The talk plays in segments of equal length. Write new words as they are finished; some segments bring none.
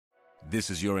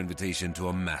This is your invitation to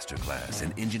a masterclass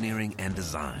in engineering and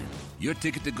design. Your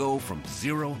ticket to go from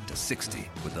 0 to 60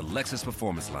 with the Lexus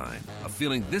Performance Line. A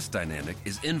feeling this dynamic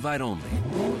is invite only.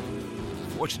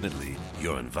 Fortunately,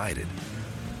 you're invited.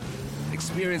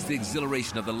 Experience the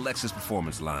exhilaration of the Lexus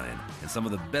Performance Line and some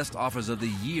of the best offers of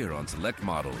the year on select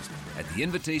models at the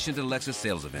Invitation to Lexus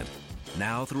sales event,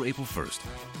 now through April 1st.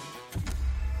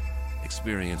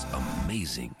 Experience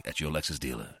amazing at your Lexus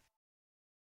dealer.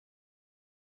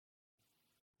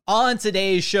 On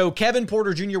today's show, Kevin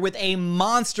Porter Jr. with a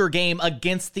monster game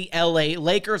against the LA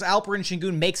Lakers. Alperen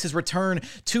Sengun makes his return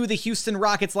to the Houston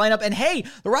Rockets lineup. And hey,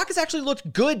 the Rockets actually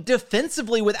looked good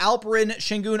defensively with Alperen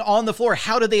Sengun on the floor.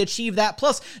 How did they achieve that?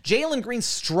 Plus, Jalen Green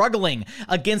struggling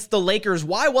against the Lakers.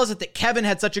 Why was it that Kevin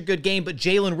had such a good game, but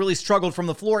Jalen really struggled from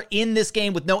the floor in this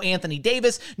game with no Anthony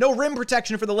Davis, no rim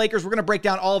protection for the Lakers? We're going to break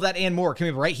down all of that and more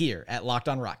coming right here at Locked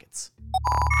On Rockets.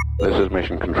 This is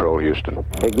Mission Control, Houston.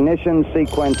 Ignition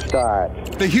sequence start.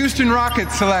 The Houston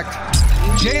Rockets select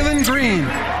Jalen Green,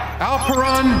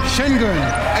 Alperen Sengun,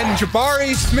 and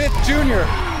Jabari Smith Jr.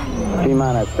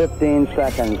 T-minus 15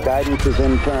 seconds. Guidance is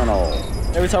internal.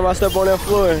 Every time I step on that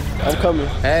floor, I'm coming.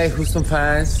 Hey, Houston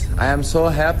fans, I am so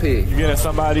happy. You're getting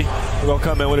somebody who's going to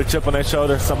come in with a chip on their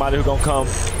shoulder, somebody who's going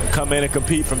to come in and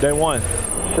compete from day one.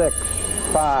 6,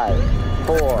 5,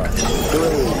 4,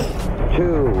 3,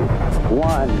 2,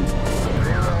 1.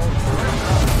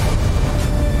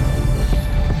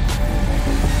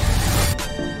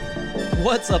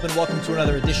 What's up, and welcome to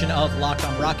another edition of Locked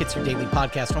On Rockets, your daily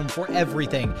podcast home for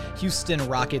everything Houston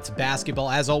Rockets basketball.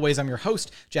 As always, I'm your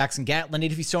host, Jackson Gatlin,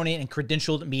 native Houstonian and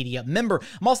credentialed media member.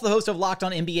 I'm also the host of Locked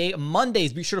On NBA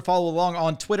Mondays. Be sure to follow along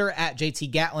on Twitter at JT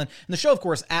Gatlin, and the show, of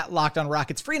course, at Locked On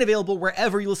Rockets, free and available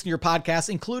wherever you listen to your podcasts,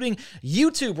 including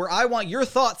YouTube, where I want your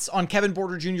thoughts on Kevin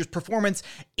Porter Jr.'s performance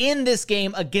in this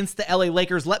game against the LA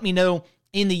Lakers. Let me know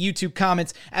in the YouTube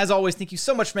comments. As always, thank you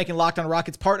so much for making Locked On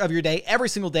Rockets part of your day every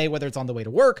single day, whether it's on the way to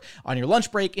work, on your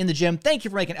lunch break, in the gym. Thank you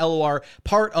for making LOR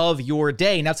part of your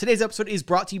day. Now, today's episode is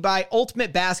brought to you by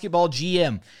Ultimate Basketball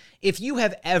GM. If you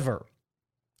have ever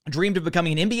dreamed of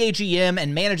becoming an NBA GM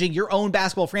and managing your own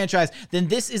basketball franchise, then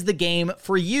this is the game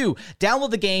for you. Download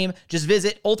the game. Just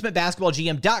visit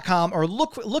ultimatebasketballgm.com or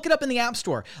look it up in the App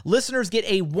Store. Listeners get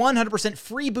a 100%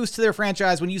 free boost to their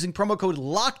franchise when using promo code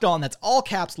LOCKEDON. That's all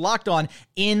caps, Locked On,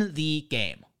 in the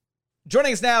game.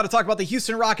 Joining us now to talk about the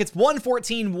Houston Rockets'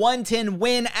 114-110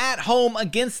 win at home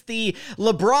against the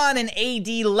LeBron and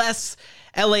AD-less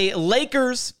LA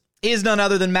Lakers is none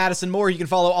other than Madison Moore. You can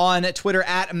follow on Twitter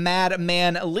at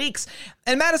MadmanLeaks.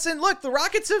 And Madison, look, the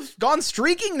Rockets have gone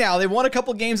streaking now. They've won a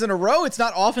couple games in a row. It's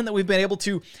not often that we've been able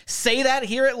to say that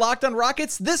here at Locked On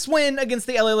Rockets. This win against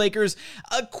the LA Lakers,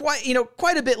 quite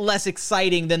a bit less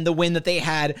exciting than the win that they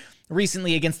had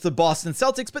recently against the Boston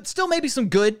Celtics, but still maybe some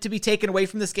good to be taken away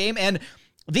from this game. And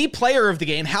the player of the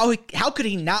game, how could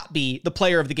he not be the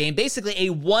player of the game? Basically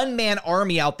a one-man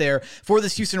army out there for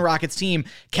this Houston Rockets team.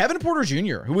 Kevin Porter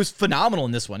Jr., who was phenomenal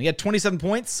in this one. He had 27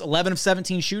 points, 11 of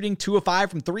 17 shooting, 2 of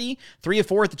 5 from 3, 3 of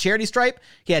 4 at the charity stripe.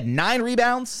 He had 9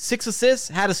 rebounds, 6 assists,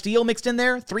 had a steal mixed in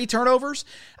there, 3 turnovers.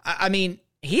 I mean,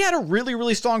 he had a really,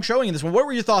 really strong showing in this one. What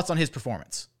were your thoughts on his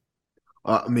performance?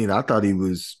 I thought he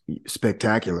was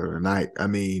spectacular tonight.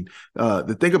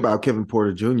 The thing about Kevin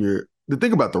Porter Jr., the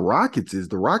thing about the Rockets is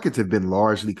the Rockets have been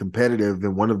largely competitive,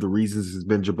 and one of the reasons has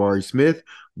been Jabari Smith,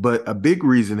 but a big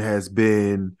reason has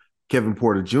been Kevin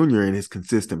Porter Jr. and his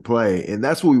consistent play, and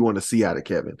that's what we want to see out of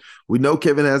Kevin. We know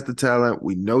Kevin has the talent.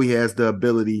 We know he has the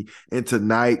ability, and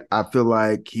tonight I feel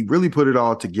like he really put it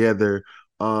all together.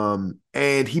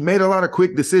 And he made a lot of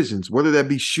quick decisions, whether that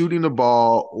be shooting the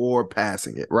ball or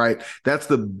passing it, right? That's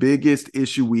the biggest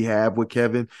issue we have with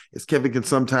Kevin, is Kevin can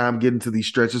sometimes get into these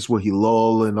stretches where he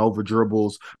lull and over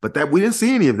dribbles, but that we didn't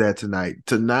see any of that tonight.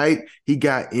 Tonight, he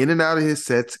got in and out of his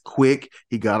sets quick.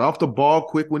 He got off the ball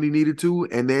quick when he needed to,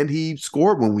 and then he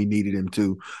scored when we needed him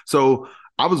to. So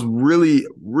I was really,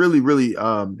 really, really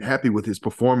happy with his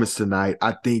performance tonight.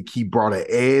 I think he brought an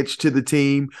edge to the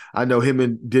team. I know him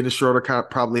and Dennis Schroeder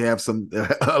probably have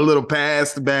a little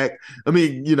past back.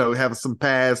 Have some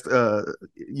past,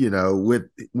 with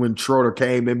when Schroeder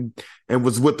came in and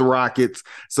was with the Rockets.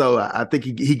 So I think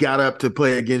he got up to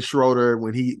play against Schroeder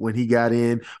when he got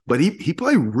in. But he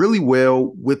played really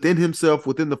well within himself,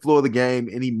 within the flow of the game,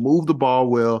 and he moved the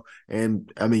ball well.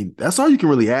 And that's all you can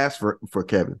really ask for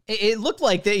Kevin. It looked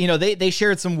like they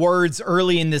shared some words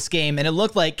early in this game, and it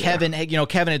looked like Kevin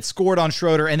had scored on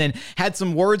Schroeder and then had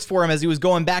some words for him as he was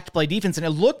going back to play defense, and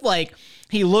it looked like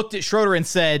he looked at Schroeder and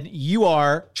said, "You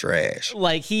are trash."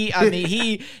 Like he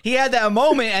had that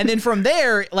moment, and then from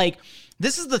there, like,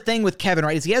 this is the thing with Kevin,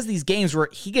 right? Is he has these games where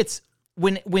he gets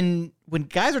when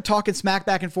guys are talking smack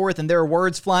back and forth and there are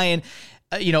words flying,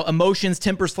 emotions,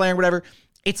 tempers flaring, whatever,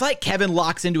 it's like Kevin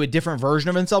locks into a different version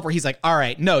of himself where he's like, all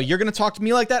right, no, you're going to talk to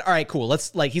me like that? All right, cool.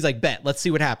 He's like, bet, let's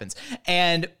see what happens.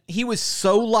 And he was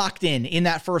so locked in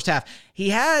that first half.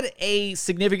 He had a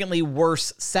significantly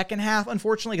worse second half,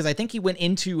 unfortunately, because I think he went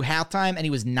into halftime and he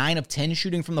was 9 of 10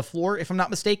 shooting from the floor, if I'm not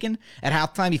mistaken. At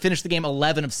halftime, he finished the game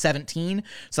 11 of 17.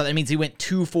 So that means he went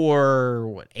 2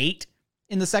 for 8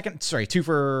 in the second. Sorry, 2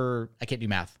 for, I can't do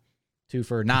math. 2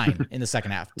 for 9 in the second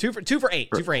half. 2 for 8.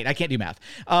 2 for 8. I can't do math.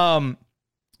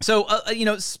 So,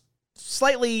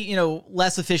 slightly,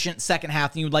 less efficient second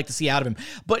half than you would like to see out of him.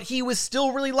 But he was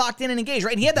still really locked in and engaged,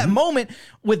 right? And he had that moment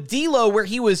with D'Lo where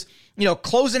he was,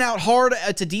 closing out hard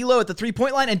to D'Lo at the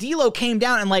 3-point line, and D'Lo came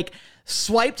down and,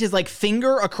 swiped his,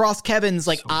 finger across Kevin's,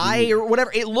 eye or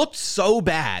whatever. It looked so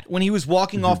bad when he was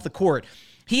walking off the court.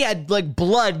 He had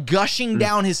blood gushing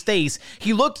down his face.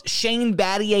 He looked Shane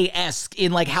Battier-esque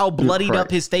in how bloodied up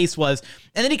his face was.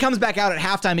 And then he comes back out at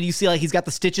halftime and you see he's got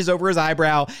the stitches over his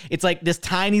eyebrow. It's this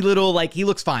tiny little, he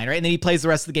looks fine, right? And then he plays the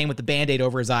rest of the game with the Band-Aid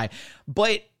over his eye.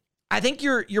 But I think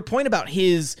your point about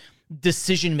his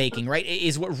decision-making, right,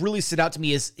 is what really stood out to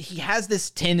me is he has this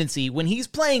tendency when he's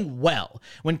playing well,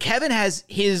 when Kevin has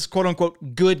his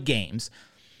quote-unquote good games,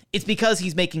 it's because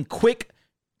he's making quick,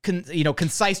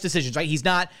 concise decisions, right? He's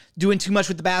not doing too much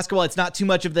with the basketball. It's not too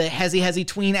much of the hezzy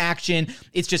tween action.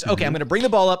 It's just, okay, I'm going to bring the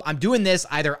ball up. I'm doing this.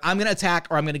 Either I'm going to attack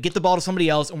or I'm going to get the ball to somebody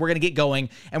else and we're going to get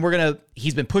going. And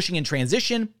he's been pushing in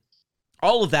transition,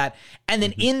 all of that. And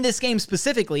then in this game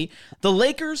specifically, the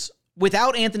Lakers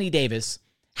without Anthony Davis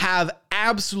have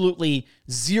absolutely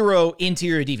zero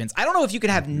interior defense. I don't know if you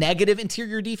could have negative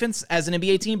interior defense as an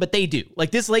NBA team, but they do.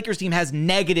 This Lakers team has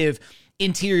negative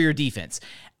interior defense.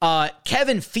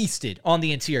 Kevin feasted on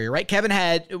the interior, right? Kevin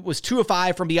was 2 of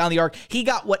 5 from beyond the arc. He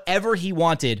got whatever he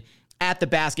wanted at the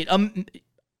basket.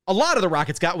 A lot of the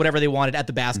Rockets got whatever they wanted at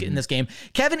the basket in this game.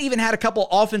 Kevin even had a couple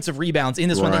offensive rebounds in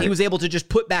this one that he was able to just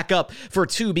put back up for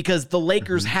 2 because the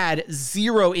Lakers had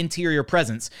zero interior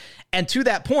presence. And to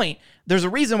that point, there's a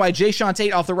reason why Jayshawn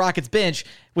Tate off the Rockets bench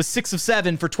was 6 of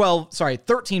 7 for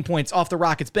 13 points off the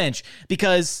Rockets bench,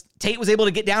 because Tate was able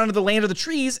to get down into the land of the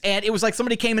trees, and it was like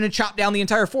somebody came in and chopped down the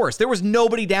entire forest. There was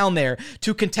nobody down there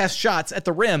to contest shots at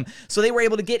the rim, so they were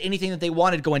able to get anything that they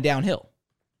wanted going downhill.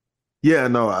 Yeah,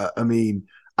 no, I mean,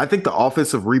 I think the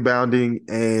offensive rebounding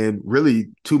and really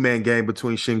two-man game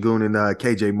between Şengün and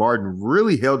KJ Martin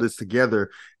really held us together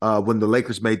when the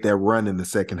Lakers made that run in the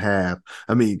second half.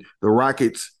 I mean, the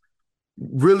Rockets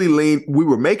really leaned. We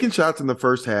were making shots in the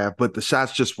first half, but the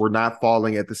shots just were not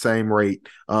falling at the same rate,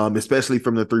 especially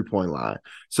from the three-point line.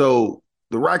 So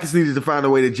the Rockets needed to find a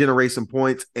way to generate some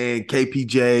points, and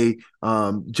KPJ,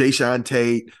 Jayshawn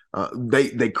Tate,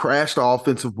 they crashed the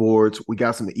offensive boards. We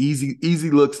got some easy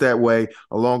looks that way,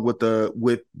 along with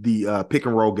the pick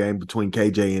and roll game between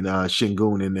KJ and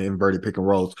Şengün in the inverted pick and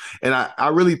rolls. And I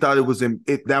really thought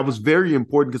that was very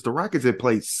important because the Rockets had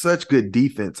played such good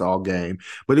defense all game,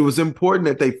 but it was important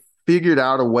that they figured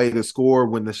out a way to score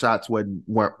when the shots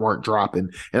weren't dropping.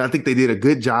 And I think they did a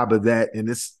good job of that. And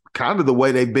it's kind of the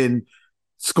way they've been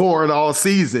scoring all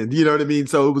season, you know what I mean?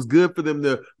 So it was good for them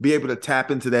to be able to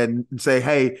tap into that and say,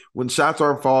 hey, when shots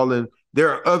aren't falling, there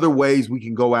are other ways we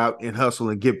can go out and hustle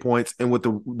and get points. And with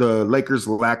the Lakers'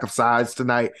 lack of size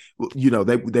tonight,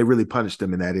 they really punished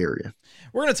them in that area.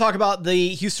 We're going to talk about the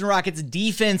Houston Rockets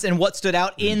defense and what stood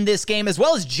out in this game, as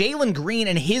well as Jalen Green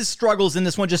and his struggles in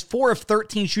this one. Just 4 of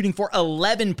 13 shooting for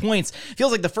 11 points.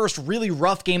 Feels like the first really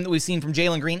rough game that we've seen from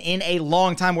Jalen Green in a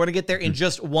long time. We're going to get there in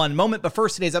just one moment. But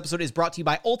first, today's episode is brought to you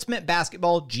by Ultimate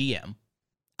Basketball GM.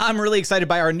 I'm really excited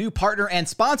by our new partner and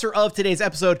sponsor of today's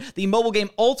episode, the mobile game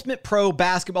Ultimate Pro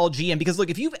Basketball GM. Because look,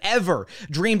 if you've ever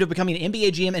dreamed of becoming an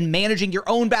NBA GM and managing your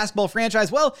own basketball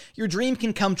franchise, well, your dream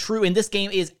can come true, and this game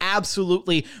is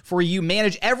absolutely for you.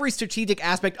 Manage every strategic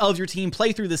aspect of your team,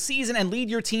 play through the season, and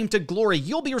lead your team to glory.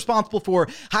 You'll be responsible for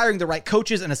hiring the right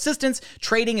coaches and assistants,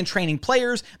 trading and training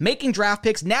players, making draft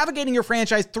picks, navigating your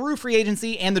franchise through free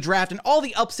agency and the draft, and all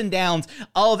the ups and downs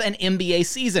of an NBA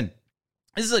season.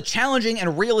 This is a challenging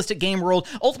and realistic game world.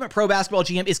 Ultimate Pro Basketball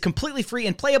GM is completely free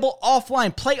and playable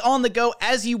offline. Play on the go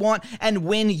as you want and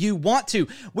when you want to.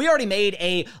 We already made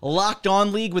a Locked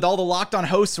On League with all the Locked On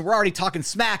hosts, and we're already talking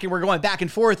smack, and we're going back and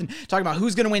forth and talking about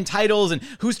who's going to win titles and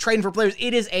who's trading for players.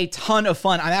 It is a ton of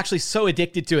fun. I'm actually so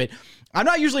addicted to it. I'm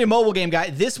not usually a mobile game guy.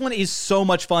 This one is so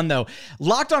much fun, though.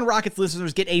 Locked On Rockets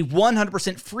listeners get a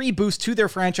 100% free boost to their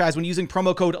franchise when using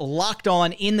promo code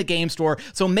LOCKEDON in the game store,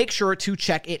 so make sure to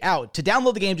check it out. To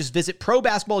download the game, just visit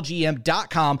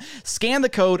probasketballgm.com, scan the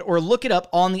code, or look it up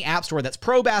on the App Store. That's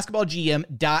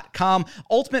probasketballgm.com.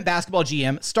 Ultimate Basketball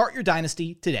GM. Start your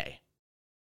dynasty today.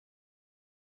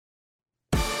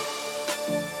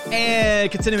 And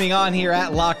continuing on here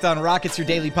at Locked On Rockets, your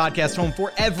daily podcast home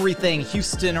for everything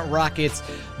Houston Rockets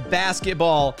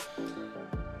basketball.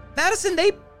 Madison,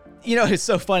 it's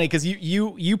so funny because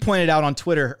you pointed out on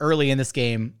Twitter early in this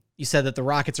game, you said that the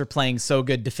Rockets are playing so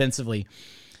good defensively.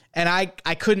 And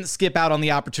I couldn't skip out on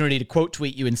the opportunity to quote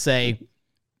tweet you and say,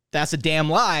 that's a damn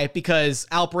lie, because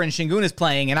Alperen Sengun is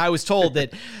playing, and I was told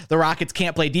that the Rockets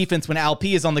can't play defense when Alp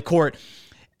is on the court.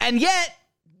 And yet,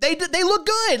 they look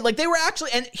good. Like, they were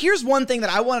actually, and here's one thing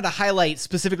that I wanted to highlight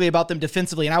specifically about them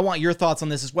defensively, and I want your thoughts on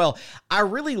this as well. I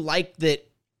really like that,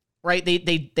 right?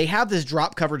 They have this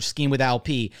drop coverage scheme with Alp,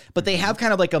 but they have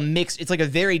kind of like a mix. It's like a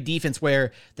varied defense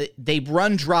where they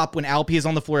run drop when Alp is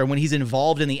on the floor and when he's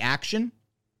involved in the action.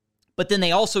 But then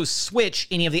they also switch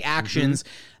any of the actions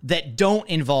that don't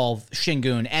involve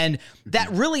Sengun. And that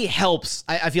really helps,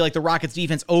 I feel like, the Rockets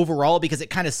defense overall, because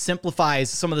it kind of simplifies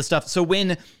some of the stuff. So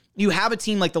when you have a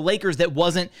team like the Lakers that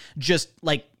wasn't just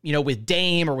like, with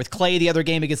Dame or with Clay the other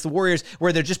game against the Warriors,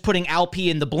 where they're just putting Alp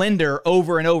in the blender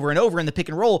over and over and over in the pick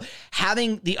and roll,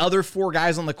 having the other four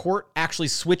guys on the court actually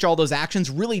switch all those actions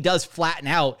really does flatten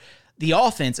out the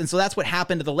offense. And so that's what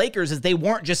happened to the Lakers, is they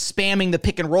weren't just spamming the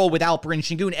pick and roll with Alperen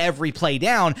Sengun every play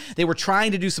down. They were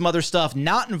trying to do some other stuff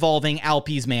not involving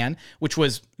Alp's man, which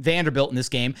was Vanderbilt in this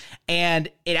game. And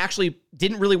it actually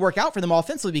didn't really work out for them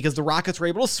offensively because the Rockets were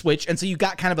able to switch. And so you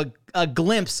got kind of a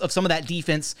glimpse of some of that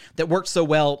defense that worked so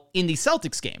well in the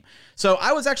Celtics game. So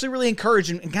I was actually really encouraged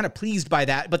and kind of pleased by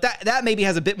that. But that maybe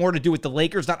has a bit more to do with the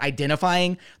Lakers not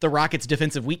identifying the Rockets'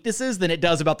 defensive weaknesses than it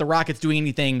does about the Rockets doing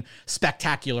anything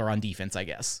spectacular on defense, I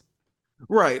guess.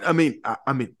 Right.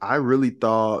 I really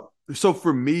thought, so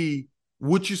for me,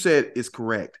 what you said is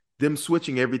correct. Them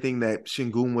switching everything that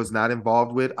Sengun was not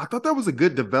involved with, I thought that was a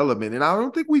good development. And I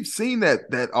don't think we've seen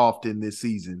that often this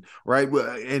season, right?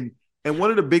 And one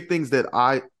of the big things that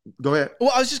go ahead. Well,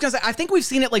 I was just gonna say, I think we've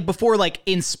seen it like before, like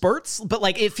in spurts, but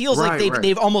like it feels like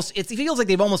they've almost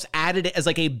added it as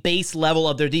like a base level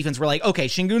of their defense. Where like, okay,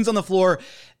 Sengun's on the floor,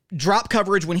 drop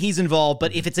coverage when he's involved,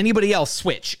 but if it's anybody else,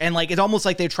 switch. And like, it's almost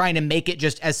like they're trying to make it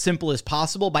just as simple as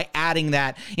possible by adding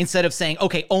that, instead of saying,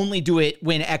 okay, only do it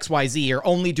when XYZ, or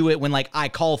only do it when like I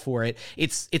call for it.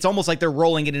 It's almost like they're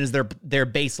rolling it in as their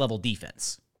base level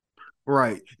defense.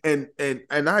 Right. And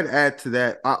I'd add to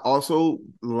that, I also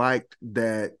liked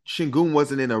that Sengun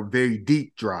wasn't in a very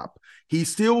deep drop. He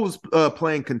still was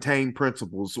playing contained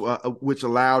principles, which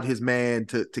allowed his man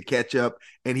to catch up,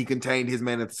 and he contained his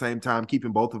man at the same time,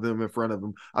 keeping both of them in front of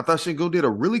him. I thought Sengun did a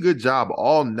really good job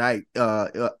all night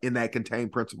in that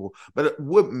contained principle. But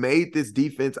what made this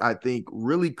defense, I think,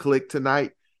 really click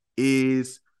tonight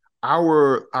is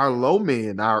our low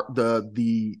men,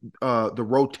 the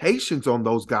rotations on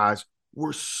those guys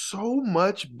were so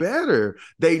much better.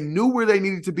 They knew where they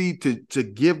needed to be to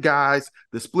give guys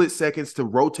the split seconds to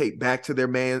rotate back to their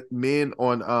men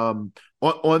on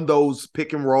those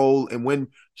pick and roll. And when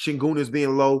Sengun is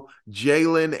being low,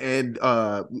 Jalen and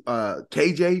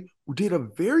KJ did a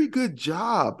very good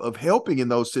job of helping in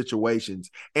those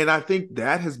situations. And I think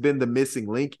that has been the missing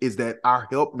link, is that our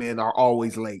help men are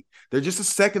always late. They're just a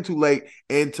second too late.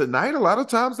 And tonight, a lot of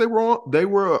times they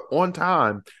were on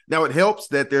time. Now it helps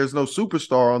that there's no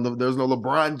superstar there's no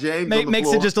LeBron James.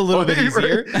 Makes it just a little bit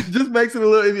easier. Just makes it a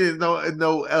little,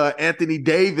 no Anthony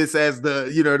Davis as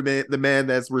the man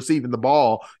that's receiving the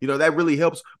ball. That really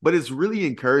helps. But it's really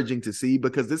encouraging to see,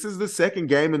 because this is the second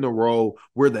game in a row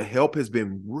where the help has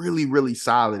been really, really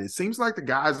solid. It seems like the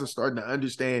guys are starting to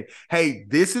understand, hey,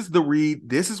 this is the read.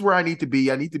 This is where I need to be.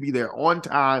 I need to be there on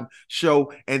time,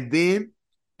 show. And then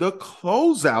the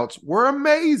closeouts were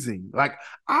amazing. Like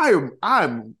I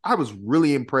was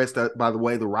really impressed by the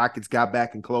way the Rockets got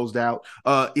back and closed out,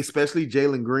 especially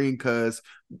Jalen Green, because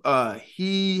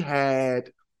he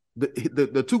had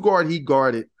the two guard he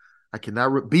guarded.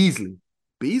 Beasley.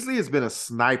 Beasley has been a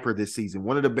sniper this season,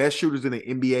 one of the best shooters in the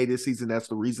NBA this season. That's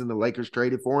the reason the Lakers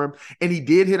traded for him. And he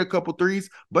did hit a couple threes,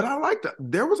 but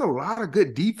there was a lot of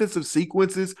good defensive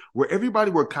sequences where everybody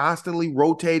were constantly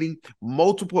rotating,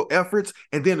 multiple efforts,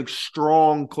 and then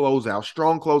strong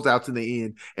closeouts in the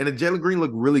end. And then Jalen Green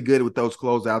looked really good with those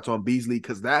closeouts on Beasley,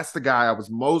 because that's the guy I was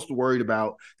most worried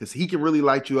about, because he can really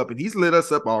light you up, and he's lit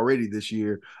us up already this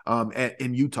year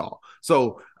in Utah.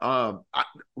 So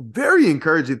Very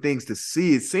encouraging things to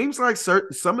see. It seems like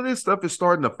some of this stuff is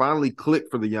starting to finally click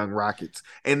for the young Rockets,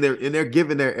 and they're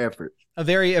giving their effort. A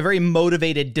very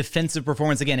motivated defensive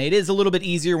performance. Again, it is a little bit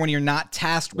easier when you're not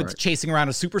tasked with chasing around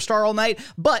a superstar all night,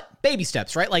 but baby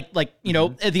steps, right? Like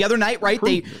the other night, right?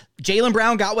 Jaylen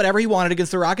Brown got whatever he wanted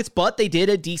against the Rockets, but they did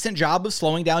a decent job of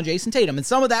slowing down Jason Tatum. And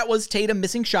some of that was Tatum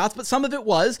missing shots, but some of it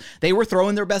was they were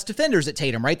throwing their best defenders at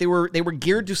Tatum, right? They were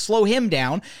geared to slow him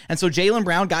down. And so Jaylen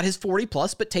Brown got his 40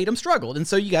 plus, but Tatum struggled. And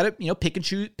so you got to,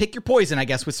 pick your poison, I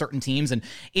guess, with certain teams. And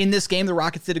in this game, the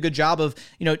Rockets did a good job of,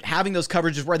 having those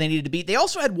coverages where they needed to be. They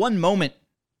also had one moment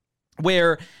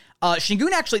where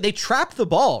Şengün actually, they trapped the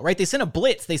ball, right? They sent a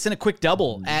blitz. They sent a quick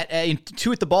double at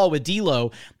the ball with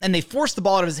D'Lo, and they forced the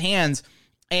ball out of his hands.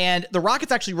 And the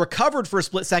Rockets actually recovered for a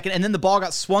split second, and then the ball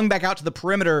got swung back out to the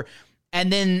perimeter.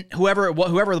 And then whoever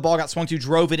the ball got swung to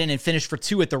drove it in and finished for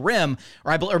 2 at the rim,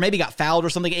 or maybe got fouled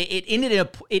or something. It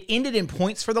ended in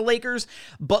points for the Lakers,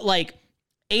 but like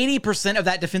 80% of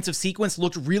that defensive sequence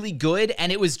looked really good.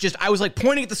 And it was just, I was like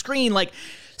pointing at the screen like,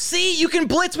 see, you can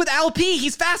blitz with LP.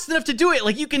 He's fast enough to do it.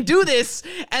 Like, you can do this.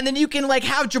 And then you can like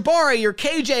have Jabari or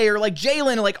KJ or like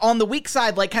Jaylen like on the weak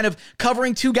side, like kind of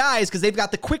covering 2 guys because they've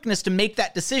got the quickness to make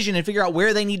that decision and figure out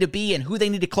where they need to be and who they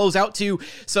need to close out to.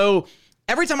 So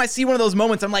every time I see one of those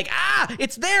moments, I'm like,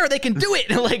 it's there. They can do it.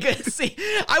 Like, see,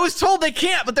 I was told they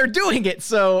can't, but they're doing it.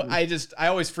 So I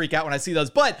always freak out when I see those.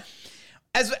 But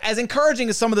as encouraging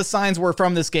as some of the signs were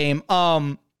from this game,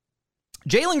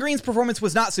 Jalen Green's performance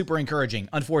was not super encouraging,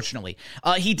 unfortunately.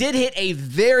 He did hit a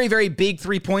very, very big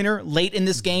three-pointer late in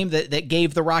this game that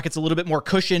gave the Rockets a little bit more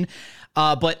cushion.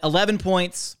 But 11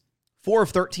 points, 4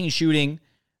 of 13 shooting,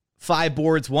 5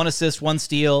 boards, 1 assist, 1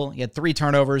 steal. He had 3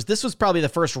 turnovers. This was probably the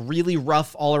first really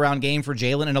rough all-around game for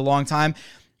Jalen in a long time.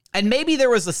 And maybe there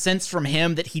was a sense from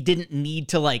him that he didn't need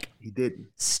to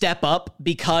step up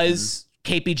because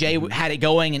KPJ had it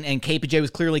going and KPJ was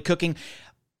clearly cooking.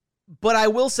 But I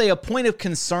will say a point of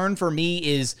concern for me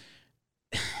is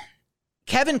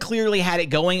Kevin clearly had it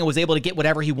going and was able to get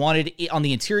whatever he wanted on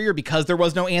the interior because there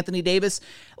was no Anthony Davis.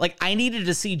 Like, I needed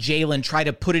to see Jalen try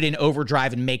to put it in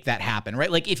overdrive and make that happen, right?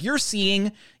 Like, if you're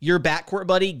seeing your backcourt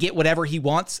buddy get whatever he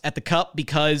wants at the cup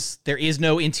because there is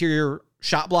no interior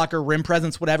shot blocker, rim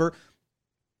presence, whatever,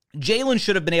 Jalen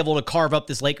should have been able to carve up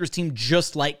this Lakers team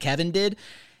just like Kevin did.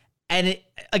 And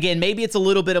again, maybe it's a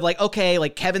little bit of like, okay,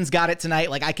 like Kevin's got it tonight.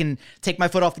 Like, I can take my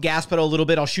foot off the gas pedal a little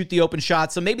bit. I'll shoot the open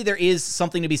shot. So maybe there is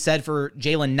something to be said for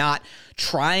Jalen not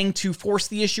trying to force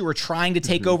the issue or trying to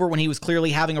take over when he was clearly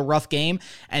having a rough game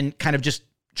and kind of just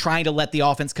trying to let the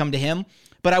offense come to him.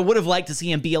 But I would have liked to see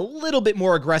him be a little bit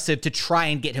more aggressive to try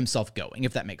and get himself going,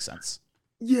 if that makes sense.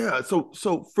 Yeah.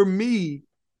 So for me,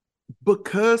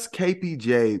 because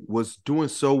KPJ was doing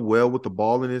so well with the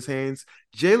ball in his hands,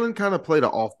 Jalen kind of played an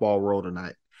off-ball role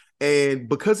tonight. And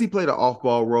because he played an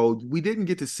off-ball role, we didn't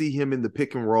get to see him in the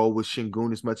pick and roll with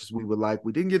Şengün as much as we would like.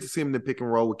 We didn't get to see him in the pick and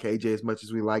roll with KJ as much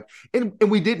as we like. And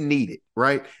we didn't need it,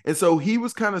 right? And so he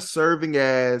was kind of serving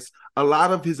as a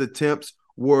lot of his attempts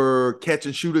were catch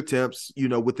and shoot attempts,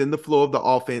 within the flow of the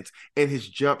offense, and his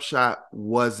jump shot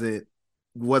wasn't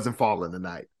falling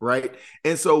tonight, right?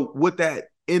 And so what that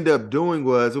ended up doing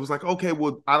was, it was like, okay,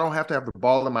 well, I don't have to have the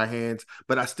ball in my hands,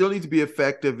 but I still need to be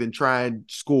effective and try and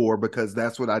score because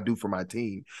that's what I do for my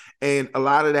team. And a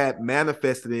lot of that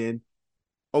manifested in,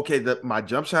 okay, my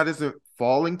jump shot isn't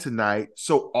falling tonight,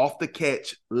 so off the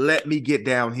catch, let me get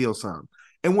downhill some.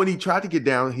 And when he tried to get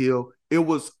downhill, it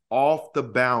was off the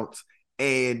bounce,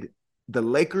 and the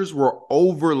Lakers were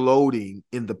overloading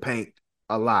in the paint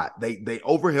a lot. They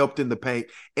overhelped in the paint,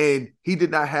 and he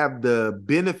did not have the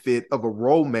benefit of a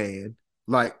roll man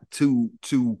like to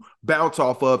bounce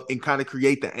off of and kind of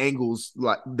create the angles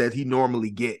like that he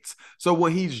normally gets. So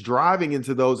when he's driving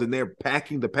into those and they're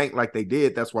packing the paint like they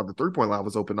did, that's why the 3-point line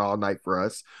was open all night for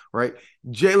us, right?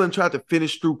 Jalen tried to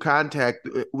finish through contact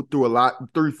through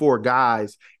 3-4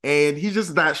 guys, and he's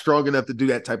just not strong enough to do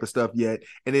that type of stuff yet.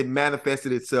 And it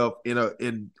manifested itself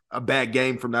in a bad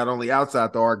game from not only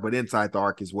outside the arc but inside the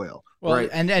arc as well. Well,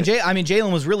 right. and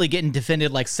Jalen was really getting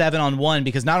defended like 7-on-1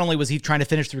 because not only was he trying to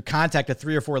finish through contact of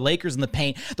 3 or 4 Lakers in the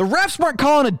paint, the refs weren't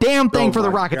calling a damn thing for the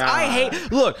Rockets. God. I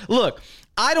hate look.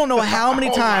 I don't know how many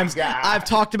times I've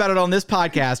talked about it on this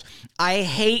podcast. I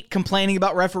hate complaining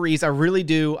about referees. I really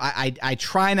do. I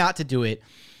try not to do it.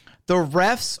 The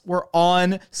refs were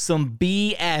on some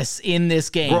BS in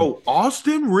this game. Bro,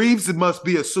 Austin Reeves must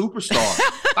be a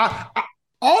superstar.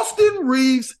 Austin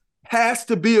Reeves has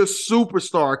to be a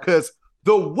superstar because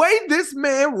The way this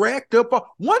man racked up,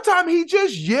 one time he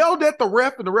just yelled at the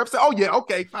ref, and the ref said, "Oh yeah,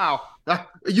 okay, foul.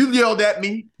 You yelled at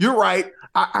me. You're right."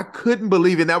 I couldn't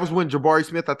believe it. And that was when Jabari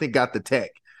Smith, I think, got the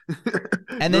tech.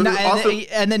 And then,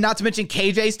 and then, not to mention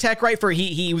KJ's tech, right? For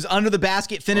he was under the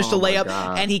basket, finished a layup,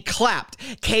 and he clapped.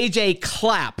 KJ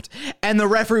clapped, and the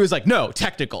referee was like, "No,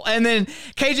 technical." And then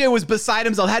KJ was beside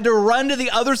himself, had to run to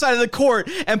the other side of the court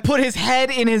and put his head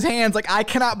in his hands. Like, I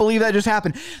cannot believe that just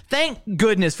happened. Thank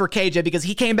goodness for KJ, because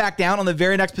he came back down on the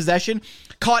very next possession,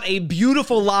 caught a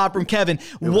beautiful lob from Kevin.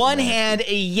 One hand,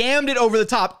 he yammed it over the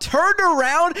top, turned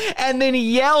around, and then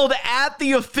yelled at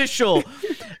the official.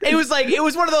 It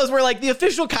was one of those where, like, the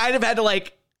official kind of had to,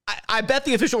 like, I bet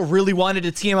the official really wanted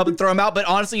to tee him up and throw him out, but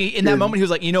honestly, in that moment, he was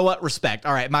like, "You know what? Respect.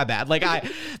 All right, my bad. Like,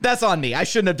 that's on me. I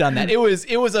shouldn't have done that." It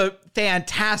was a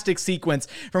fantastic sequence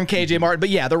from KJ Martin. But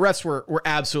yeah, the refs were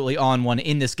absolutely on one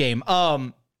in this game.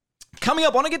 Coming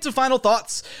up, I want to get to final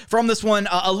thoughts from this one.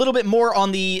 A little bit more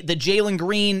on the Jalen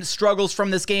Green struggles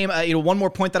from this game. One more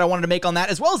point that I wanted to make on that,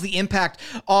 as well as the impact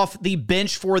off the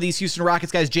bench for these Houston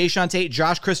Rockets guys, Jae'Sean Tate,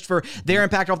 Josh Christopher, their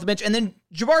impact off the bench, and then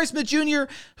Jabari Smith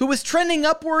Jr., who was trending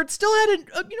upward, still had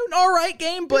an all right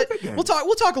game, but we'll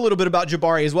talk a little bit about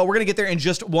Jabari as well. We're going to get there in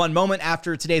just one moment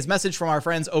after today's message from our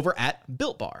friends over at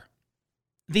Built Bar.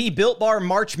 The Built Bar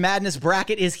March Madness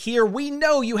bracket is here. We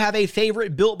know you have a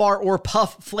favorite Built Bar or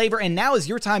Puff flavor, and now is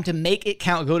your time to make it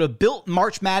count. Go to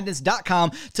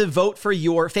BuiltMarchMadness.com to vote for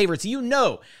your favorites. You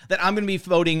know that I'm going to be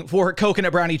voting for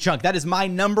Coconut Brownie Chunk. That is my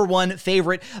number one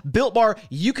favorite Built Bar.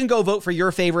 You can go vote for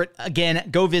your favorite. Again,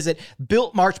 go visit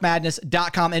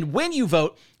BuiltMarchMadness.com, and when you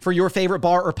vote for your favorite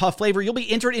bar or puff flavor, you'll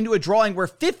be entered into a drawing where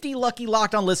 50 lucky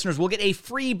Locked On listeners will get a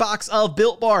free box of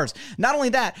Built Bars. Not only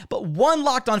that, but one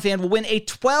Locked On fan will win a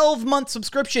 12-month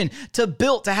subscription to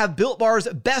Built to have Built Bars,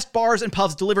 best bars and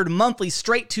puffs delivered monthly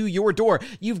straight to your door.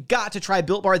 You've got to try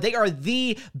Built Bar. They are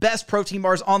the best protein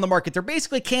bars on the market. They're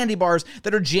basically candy bars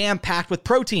that are jam-packed with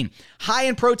protein. High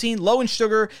in protein, low in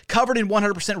sugar, covered in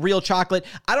 100% real chocolate.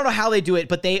 I don't know how they do it,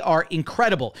 but they are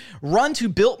incredible. Run to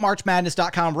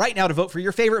BuiltMarchMadness.com right now to vote for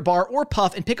your favorite bar or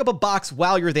puff and pick up a box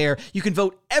while you're there. You can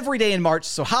vote every day in March,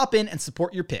 so hop in and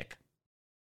support your pick.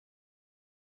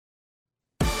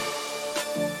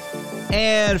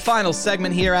 And final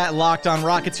segment here at Locked On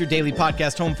Rockets, your daily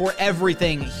podcast home for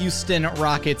everything Houston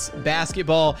Rockets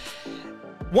basketball.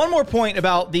 One more point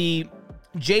about the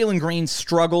Jalen Green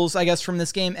struggles, I guess, from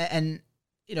this game. And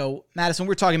Madison,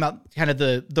 we're talking about kind of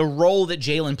the role that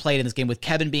Jalen played in this game, with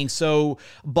Kevin being so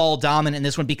ball dominant in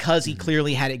this one because he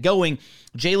clearly had it going.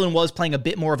 Jalen was playing a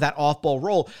bit more of that off-ball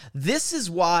role. This is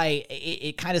why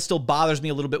it kind of still bothers me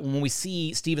a little bit when we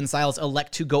see Steven Silas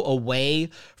elect to go away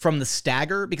from the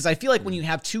stagger, because I feel like when you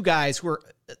have two guys who are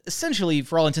essentially,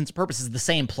 for all intents and purposes, the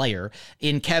same player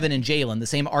in Kevin and Jalen, the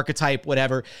same archetype,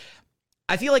 whatever,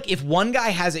 I feel like if one guy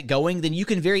has it going, then you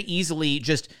can very easily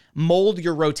just mold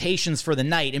your rotations for the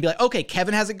night and be like, okay,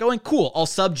 Kevin has it going, cool. I'll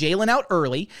sub Jalen out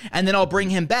early, and then I'll bring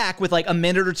him back with like a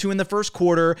minute or two in the first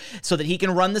quarter so that he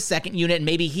can run the second unit, and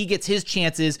maybe he gets his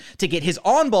chances to get his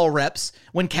on-ball reps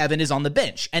when Kevin is on the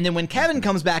bench. And then when Kevin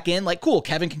comes back in, like, cool,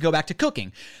 Kevin can go back to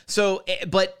cooking. So,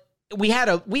 but we had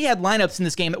lineups in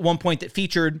this game at one point that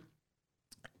featured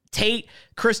Tate,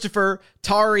 Christopher,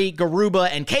 Tari, Garuba,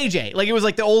 and KJ. Like, it was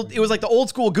like the old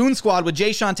school goon squad with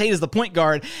Jae'Sean Tate as the point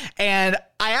guard. And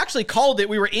I actually called it.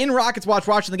 We were in Rockets Watch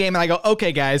watching the game, and I go,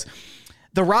 okay, guys,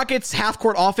 the Rockets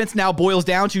half-court offense now boils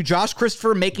down to Josh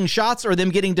Christopher making shots or them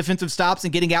getting defensive stops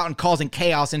and getting out and causing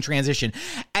chaos in transition.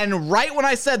 And right when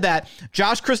I said that,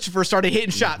 Josh Christopher started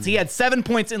hitting shots. He had 7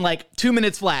 points in like 2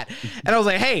 minutes flat. And I was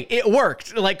like, hey, it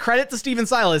worked. Like, credit to Steven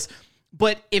Silas.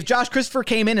 But if Josh Christopher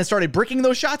came in and started bricking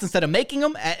those shots instead of making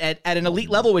them at an elite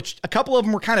level, which a couple of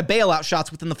them were kind of bailout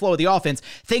shots within the flow of the offense,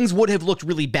 things would have looked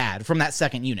really bad from that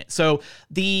second unit. So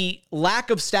the lack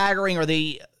of staggering, or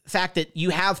the fact that you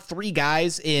have three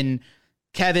guys in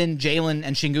Kevin, Jalen,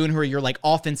 and Şengün who are your like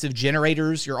offensive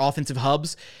generators, your offensive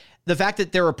hubs, the fact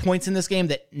that there are points in this game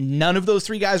that none of those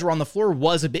three guys were on the floor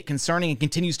was a bit concerning, and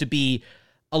continues to be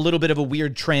a little bit of a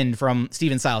weird trend from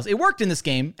Steven Silas. It worked in this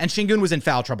game, and Şengün was in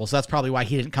foul trouble, so that's probably why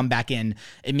he didn't come back in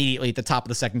immediately at the top of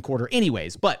the second quarter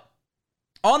anyways. But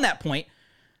on that point,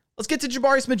 let's get to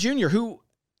Jabari Smith Jr., who,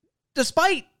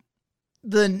 despite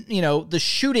the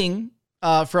shooting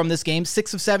from this game,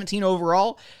 6 of 17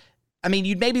 overall, I mean,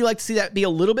 you'd maybe like to see that be a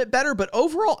little bit better, but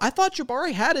overall, I thought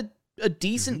Jabari had a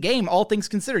decent game, all things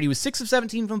considered. He was 6 of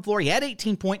 17 from the floor. He had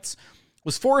 18 points,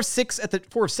 was 4 of 6 at the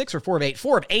 4 of 6 or 4 of 8,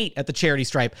 4 of 8 at the charity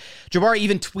stripe. Jabari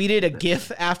even tweeted a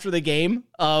GIF after the game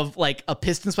of like a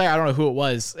Pistons player. I don't know who it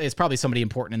was. It's probably somebody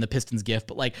important in the Pistons GIF,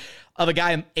 but like of a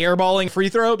guy airballing free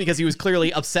throw because he was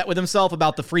clearly upset with himself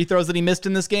about the free throws that he missed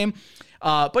in this game.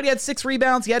 But he had 6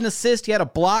 rebounds. He had an assist. He had a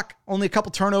block, only a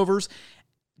couple turnovers.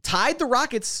 Tied the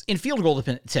Rockets in field goal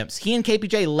attempts. He and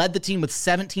KPJ led the team with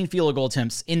 17 field goal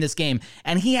attempts in this game,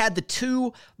 and he had the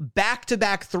 2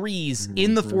 back-to-back threes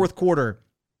in the fourth quarter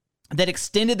that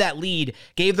extended that lead,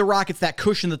 gave the Rockets that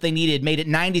cushion that they needed, made it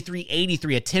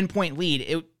 93-83, a 10-point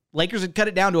lead. Lakers had cut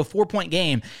it down to a 4-point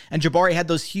game, and Jabari had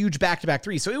those huge back-to-back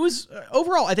threes. So it was,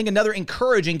 overall, I think another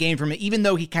encouraging game from him, even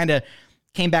though he kind of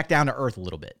came back down to earth a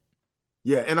little bit.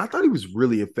 Yeah, and I thought he was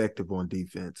really effective on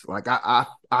defense. Like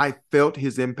I felt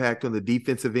his impact on the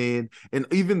defensive end, and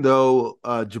even though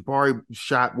Jabari's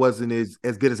shot wasn't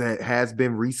as good as it has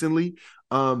been recently,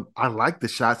 I like the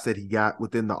shots that he got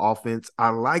within the offense. I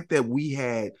like that we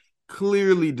had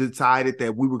clearly decided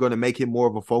that we were going to make him more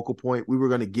of a focal point. We were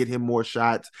going to get him more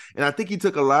shots. And I think he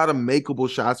took a lot of makeable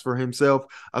shots for himself.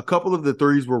 A couple of the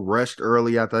threes were rushed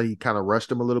early. I thought he kind of rushed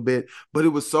them a little bit, but it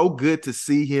was so good to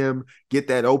see him get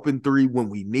that open 3 when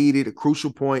we needed a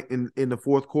crucial point in the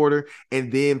fourth quarter. And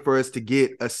then for us to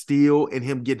get a steal and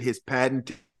him get his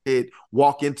patented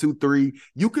walk into 3,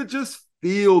 you could just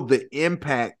feel the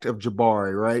impact of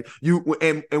Jabari, right?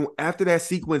 And after that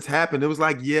sequence happened, it was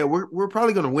like, yeah, we're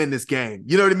probably going to win this game.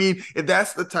 You know what I mean? And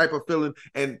that's the type of feeling.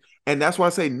 And that's why I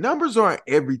say numbers aren't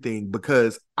everything,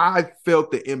 because I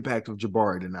felt the impact of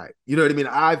Jabari tonight. You know what I mean?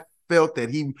 I felt that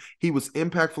he was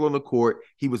impactful on the court.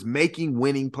 He was making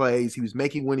winning plays. He was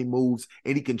making winning moves,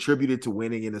 and he contributed to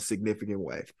winning in a significant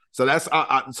way. So that's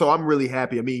so I'm really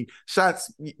happy. I mean,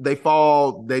 shots, they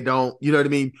fall, they don't, you know what I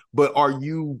mean? But are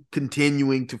you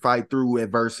continuing to fight through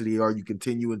adversity? Are you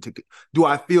continuing to, do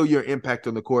I feel your impact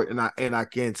on the court? And I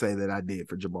can say that I did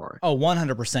for Jabari. Oh,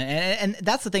 100%. And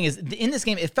that's the thing is, in this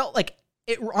game,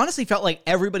 it honestly felt like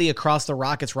everybody across the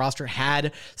Rockets roster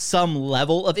had some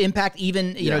level of impact,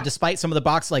 even, you know, despite some of the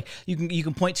box. Like you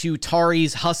can point to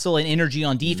Tari's hustle and energy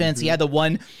on defense. He had the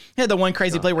one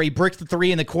crazy play where he bricked the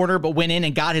 3 in the corner, but went in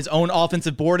and got his own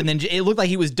offensive board. And then it looked like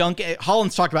he was dunking.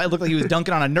 Holland's talked about it. It looked like he was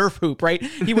dunking on a Nerf hoop, right?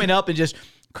 He went up and just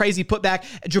crazy putback.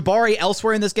 Jabari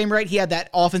elsewhere in this game, right? He had that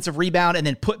offensive rebound and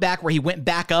then put back where he went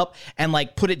back up and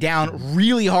like put it down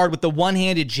really hard with the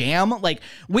one-handed jam. Like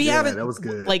that was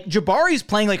good. Like Jabari's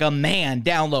playing like a man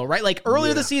down low, right? Like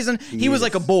earlier this season, he was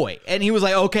like a boy, and he was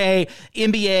like, okay,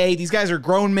 NBA, these guys are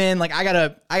grown men. Like I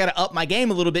gotta up my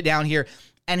game a little bit down here.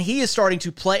 And he is starting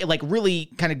to play, like really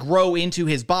kind of grow into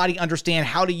his body, understand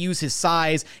how to use his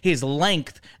size, his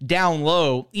length down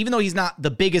low. Even though he's not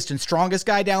the biggest and strongest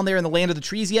guy down there in the land of the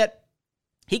trees yet,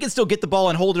 he can still get the ball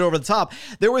and hold it over the top.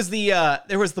 There was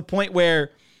the point where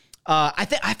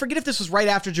I forget if this was right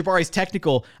after Jabari's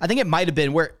technical. I think it might have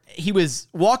been where he was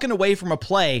walking away from a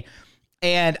play.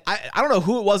 And I don't know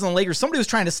who it was on the Lakers. Somebody was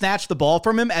trying to snatch the ball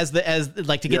from him to get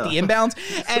the inbounds.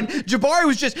 And Jabari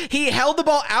was he held the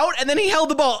ball out and then he held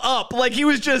the ball up. Like it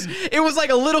was like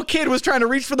a little kid was trying to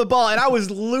reach for the ball, and I was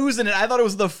losing it. I thought it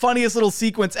was the funniest little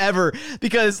sequence ever,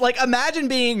 because like imagine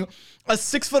being a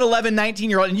 6'11",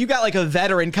 19-year-old, and you got like a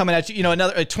veteran coming at you, you know,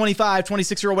 another a 25,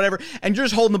 26-year-old, whatever, and you're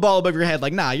just holding the ball above your head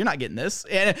like, nah, you're not getting this.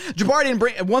 And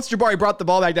once Jabari brought the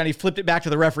ball back down, he flipped it back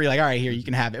to the referee like, all right, here, you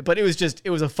can have it. But it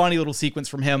was a funny little sequence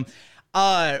from him.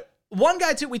 One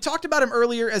guy too, we talked about him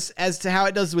earlier as to how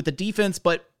it does with the defense,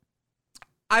 but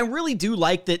I really do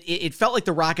like that it felt like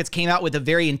the Rockets came out with a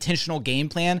very intentional game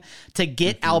plan to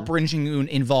get Alperen Sengun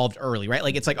involved early, right?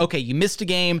 Like it's like, okay, you missed a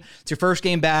game, it's your first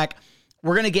game back.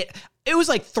 We're going to get, it was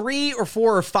like 3 or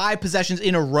 4 or 5 possessions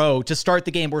in a row to start the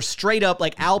game. We're straight up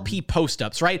like LP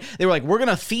post-ups, right? They were like, we're going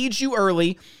to feed you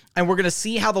early, and we're going to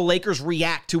see how the Lakers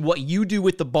react to what you do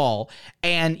with the ball,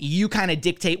 and you kind of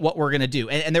dictate what we're going to do.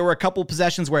 And there were a couple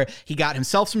possessions where he got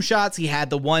himself some shots. He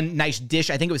had the one nice dish,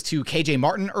 I think it was to KJ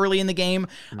Martin early in the game,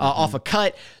 off a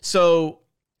cut. So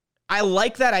I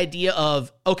like that idea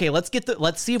of, okay, let's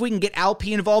see if we can get Alp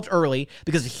involved early,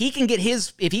 because if he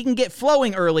can get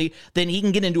flowing early, then he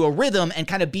can get into a rhythm and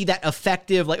kind of be that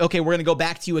effective, like, okay, we're going to go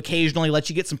back to you occasionally, let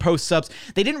you get some post-ups.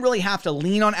 They didn't really have to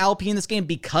lean on Alp in this game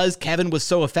because Kevin was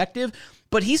so effective,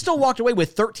 but he still walked away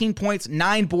with 13 points,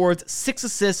 9 boards, 6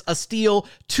 assists, a steal,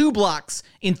 2 blocks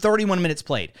in 31 minutes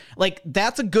played. Like,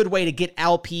 that's a good way to get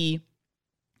Alp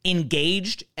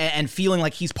engaged and feeling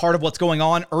like he's part of what's going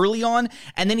on early on.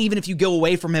 And then even if you go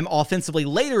away from him offensively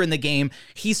later in the game,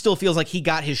 he still feels like he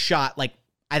got his shot, like,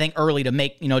 I think early to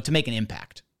make an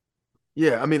impact.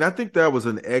 Yeah, I mean, I think that was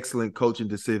an excellent coaching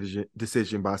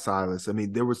decision by Silas. I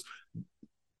mean,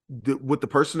 with the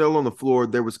personnel on the floor,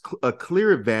 there was a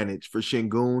clear advantage for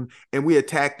Şengün, and we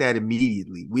attacked that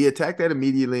immediately.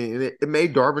 And it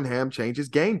made Darvin Ham change his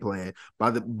game plan. By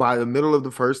the middle of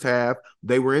the first half,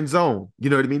 they were in zone. You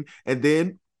know what I mean? And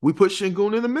then we put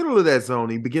Şengün in the middle of that zone.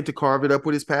 He began to carve it up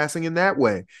with his passing in that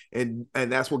way. And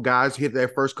that's what guys hit their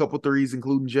first couple threes,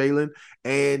 including Jalen.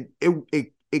 And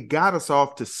it got us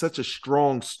off to such a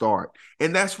strong start.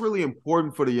 And that's really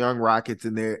important for the young Rockets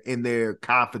in their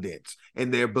confidence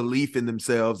and their belief in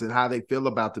themselves and how they feel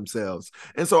about themselves.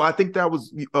 And so I think that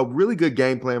was a really good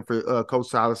game plan for Coach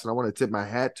Silas, and I want to tip my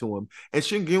hat to him. And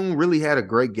Şengün really had a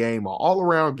great game, an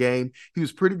all-around game. He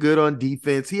was pretty good on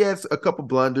defense. He has a couple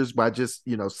blunders by just,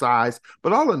 size,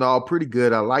 but all in all, pretty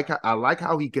good. I like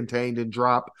how he contained and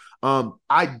dropped.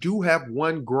 I do have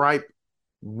one gripe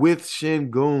with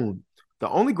Şengün. The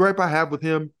only gripe I have with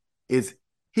him is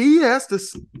he has to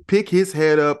pick his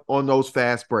head up on those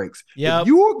fast breaks. Yep.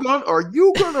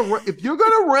 If you're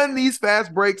gonna run these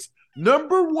fast breaks,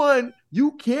 number one,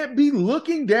 you can't be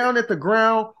looking down at the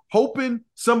ground hoping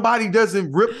somebody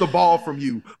doesn't rip the ball from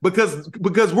you because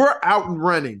we're out and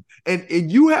running.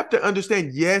 And you have to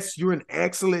understand, yes, you're an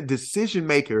excellent decision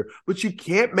maker, but you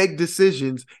can't make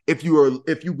decisions if you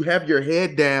have your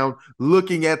head down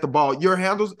looking at the ball. If your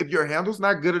handle's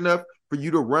not good enough for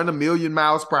you to run 1,000,000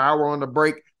 miles per hour on the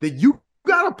break, then you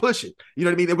got to push it. You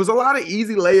know what I mean? It was a lot of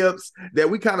easy layups that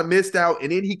we kind of missed out.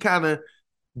 And then he kind of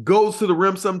goes to the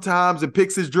rim sometimes and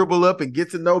picks his dribble up and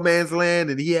gets in no man's land,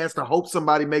 and he has to hope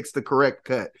somebody makes the correct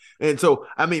cut. And so,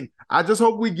 I mean, I just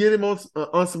hope we get him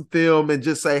on some film and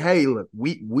just say, hey, look,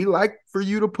 we like for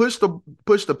you to push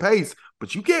the pace,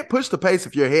 but you can't push the pace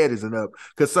if your head isn't up,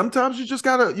 because sometimes you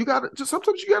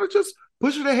gotta just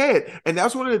push it ahead. And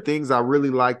that's one of the things I really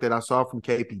like that I saw from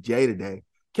KPJ today.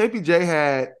 KPJ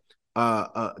had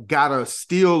got a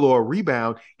steal or a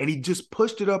rebound, and he just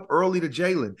pushed it up early to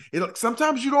Jalen.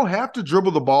 Sometimes you don't have to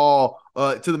dribble the ball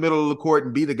to the middle of the court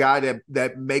and be the guy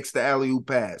that makes the alley-oop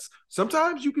pass.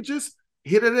 Sometimes you could just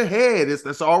hit it ahead.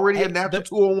 That's already a natural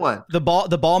 2-on-1. The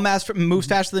ball moves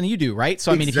faster than you do, right?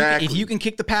 So, I mean, if you can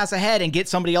kick the pass ahead and get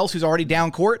somebody else who's already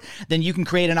down court, then you can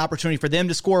create an opportunity for them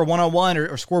to score one-on-one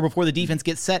or score before the defense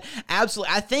gets set.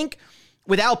 Absolutely. I think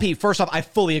with Alp, first off, I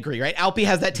fully agree, right? Alp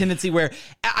has that tendency where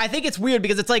I think it's weird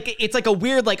because it's like a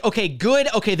weird, like, okay, good,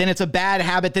 okay, then it's a bad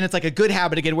habit, then it's like a good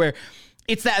habit again, where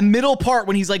it's that middle part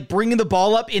when he's like bringing the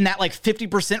ball up in that like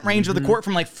 50% range of the court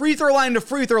from like free throw line to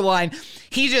free throw line.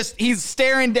 He's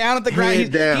staring down at the ground.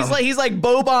 He's like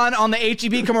Boban on the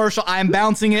HEB commercial. I'm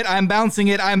bouncing it.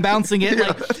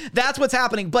 Like, that's what's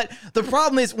happening. But the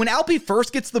problem is when Alp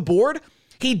first gets the board,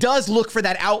 he does look for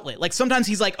that outlet. Like sometimes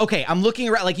he's like, okay, I'm looking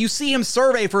around. Like you see him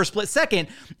survey for a split second,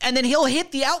 and then he'll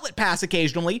hit the outlet pass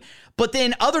occasionally. But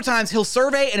then other times he'll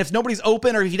survey, and if nobody's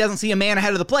open or if he doesn't see a man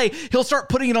ahead of the play, he'll start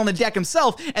putting it on the deck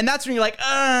himself. And that's when you're like,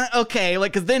 okay.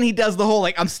 Like, cause then he does the whole,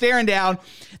 like, I'm staring down.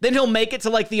 Then he'll make it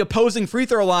to like the opposing free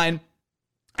throw line.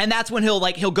 And that's when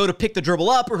he'll go to pick the dribble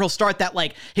up, or he'll start that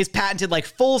like his patented like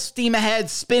full steam ahead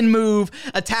spin move,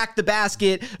 attack the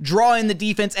basket, draw in the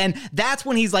defense. And that's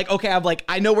when he's like, okay,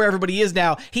 I know where everybody is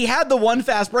now. He had the one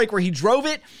fast break where he drove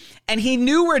it, and he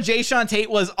knew where Jae'Sean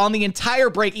Tate was on the entire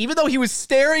break. Even though he was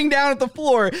staring down at the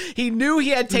floor, he knew he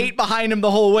had Tate behind him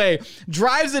the whole way.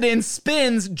 Drives it in,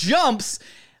 spins, jumps,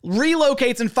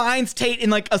 relocates, and finds Tate in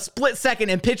like a split second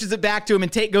and pitches it back to him,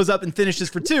 and Tate goes up and finishes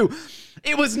for two.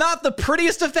 It was not the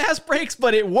prettiest of fast breaks,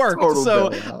 but it worked.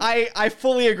 I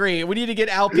fully agree. We need to get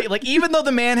Alp. Like, even though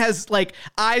the man has like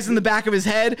eyes in the back of his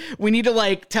head, we need to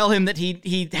like tell him that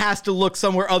he has to look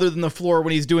somewhere other than the floor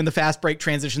when he's doing the fast break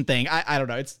transition thing. I don't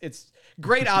know. It's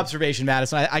great observation,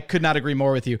 Madison. I could not agree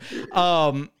more with you.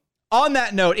 On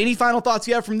that note, any final thoughts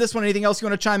you have from this one? Anything else you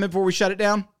want to chime in before we shut it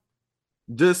down?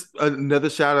 Just another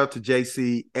shout out to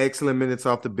JC. Excellent minutes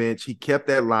off the bench. He kept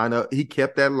that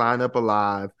lineup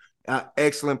alive.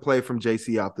 Excellent play from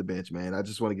JC off the bench, man. I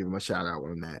just want to give him a shout out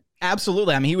on that.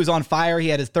 Absolutely. I mean, he was on fire. He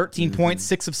had his 13 points,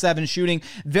 6 of 7 shooting,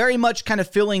 very much kind of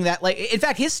filling that. Like, in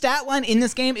fact, his stat line in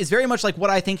this game is very much like what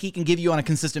I think he can give you on a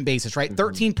consistent basis, right?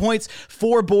 13 points,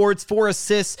 4 boards, 4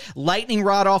 assists, lightning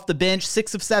rod off the bench,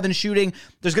 6 of 7 shooting.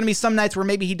 There's going to be some nights where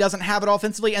maybe he doesn't have it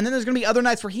offensively, and then there's going to be other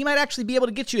nights where he might actually be able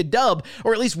to get you a dub,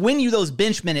 or at least win you those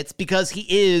bench minutes, because he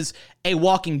is a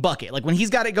walking bucket. Like, when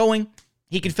he's got it going,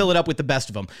 he can fill it up with the best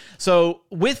of them. So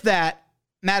with that,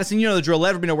 Madison, you know the drill. Let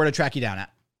everybody know where to track you down at.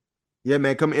 Yeah,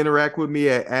 man. Come interact with me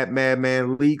at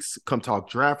Madman Leaks. Come talk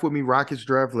draft with me. Rockets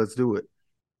draft. Let's do it.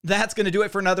 That's going to do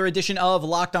it for another edition of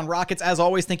Locked on Rockets. As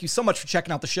always, thank you so much for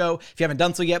checking out the show. If you haven't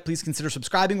done so yet, please consider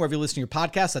subscribing wherever you listen to your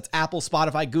podcasts. That's Apple,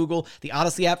 Spotify, Google, the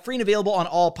Odyssey app, free and available on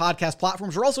all podcast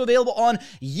platforms. We're also available on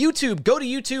YouTube. Go to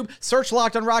YouTube, search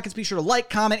Locked on Rockets. Be sure to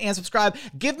like, comment, and subscribe.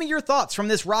 Give me your thoughts from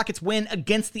this Rockets win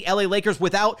against the LA Lakers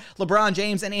without LeBron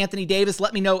James and Anthony Davis.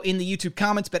 Let me know in the YouTube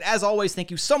comments. But as always,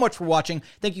 thank you so much for watching.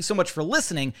 Thank you so much for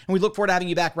listening. And we look forward to having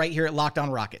you back right here at Locked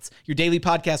on Rockets, your daily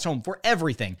podcast home for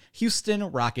everything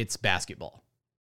Houston Rockets basketball.